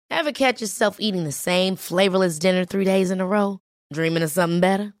Ever catch yourself eating the same flavorless dinner 3 days in a row? Dreaming of something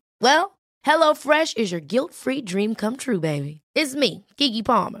better? Well, HelloFresh is your guilt-free dream come true, baby. It's me, Keke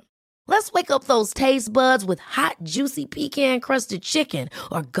Palmer. Let's wake up those taste buds with hot, juicy pecan-crusted chicken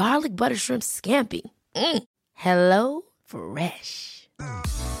or garlic butter shrimp scampi. Hello Fresh.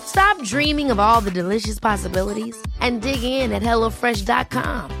 Stop dreaming of all the delicious possibilities and dig in at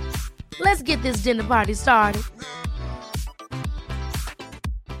HelloFresh.com. Let's get this dinner party started.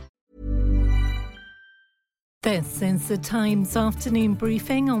 This is the Times afternoon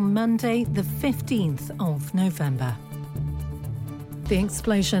briefing on Monday, the 15th of November. The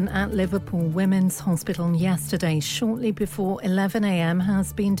explosion at Liverpool Women's Hospital yesterday, shortly before 11 a.m,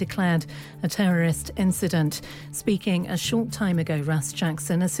 has been declared a terrorist incident. Speaking a short time ago, Russ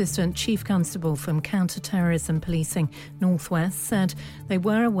Jackson, Assistant Chief Constable from Counter-Terrorism Policing Northwest, said they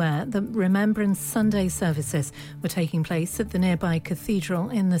were aware that Remembrance Sunday services were taking place at the nearby cathedral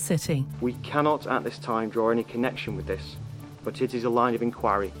in the city. We cannot at this time draw any connection with this, but it is a line of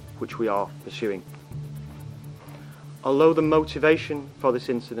inquiry which we are pursuing. Although the motivation for this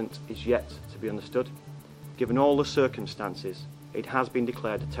incident is yet to be understood, given all the circumstances, it has been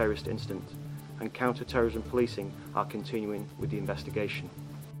declared a terrorist incident, and counter-terrorism policing are continuing with the investigation.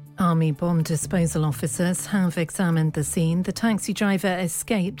 Army bomb disposal officers have examined the scene. The taxi driver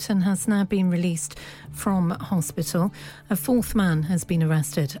escaped and has now been released from hospital. A fourth man has been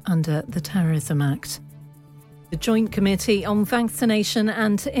arrested under the Terrorism Act. The Joint Committee on Vaccination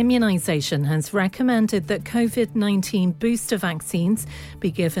and Immunisation has recommended that COVID-19 booster vaccines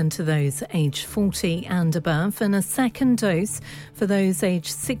be given to those aged 40 and above, and a second dose for those aged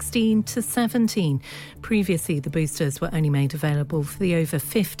 16 to 17. Previously, the boosters were only made available for the over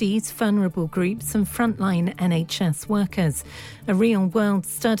 50s, vulnerable groups and frontline NHS workers. A real-world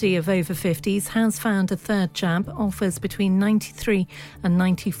study of over 50s has found a third jab offers between 93 and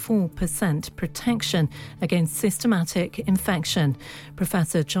 94% protection against systematic infection.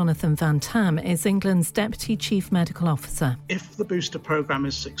 Professor Jonathan Van Tam is England's Deputy Chief Medical Officer. If the booster programme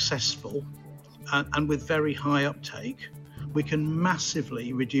is successful and with very high uptake, we can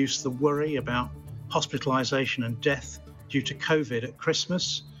massively reduce the worry about hospitalisation and death due to COVID at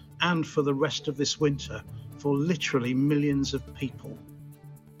Christmas and for the rest of this winter for literally millions of people.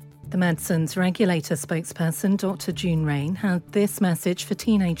 The Medicines Regulator spokesperson, Dr. June Rain, had this message for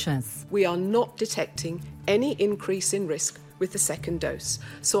teenagers. We are not detecting any increase in risk with the second dose.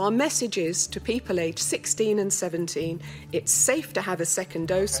 So our message is to people aged 16 and 17, it's safe to have a second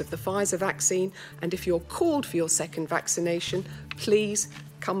dose of the Pfizer vaccine, and if you're called for your second vaccination, please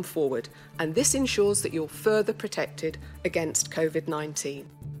come forward. And this ensures that you're further protected against COVID-19.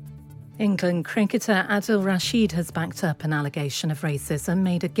 England cricketer Adil Rashid has backed up an allegation of racism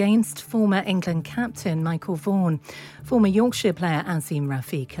made against former England captain Michael Vaughan. Former Yorkshire player Azim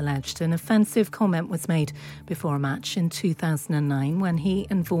Rafiq alleged an offensive comment was made before a match in 2009 when he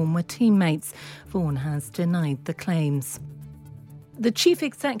and Vaughan were teammates. Vaughan has denied the claims. The chief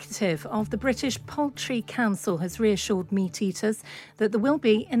executive of the British Poultry Council has reassured meat eaters that there will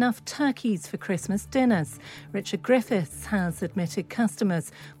be enough turkeys for Christmas dinners. Richard Griffiths has admitted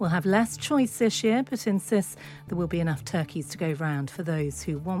customers will have less choice this year, but insists there will be enough turkeys to go round for those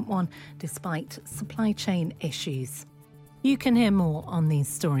who want one, despite supply chain issues. You can hear more on these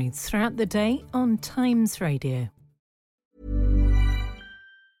stories throughout the day on Times Radio.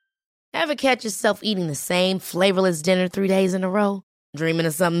 Ever catch yourself eating the same flavorless dinner 3 days in a row? Dreaming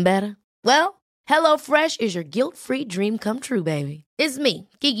of something better? Well, HelloFresh is your guilt-free dream come true, baby. It's me,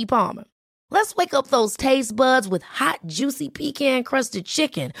 Keke Palmer. Let's wake up those taste buds with hot, juicy pecan-crusted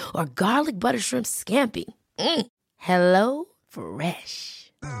chicken or garlic butter shrimp scampi. Hello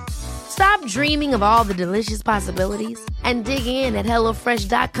Fresh. Stop dreaming of all the delicious possibilities and dig in at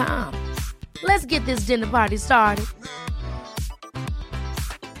HelloFresh.com. Let's get this dinner party started.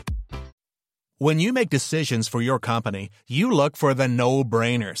 When you make decisions for your company, you look for the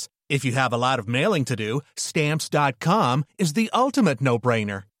no-brainers. If you have a lot of mailing to do, Stamps.com is the ultimate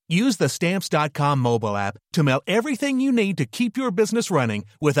no-brainer. Use the Stamps.com mobile app to mail everything you need to keep your business running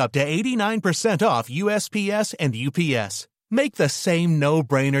with up to 89% off USPS and UPS. Make the same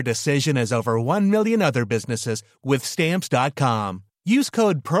no-brainer decision as over 1 million other businesses with Stamps.com. Use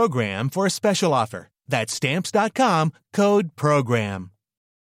code PROGRAM for a special offer. That's Stamps.com, code PROGRAM.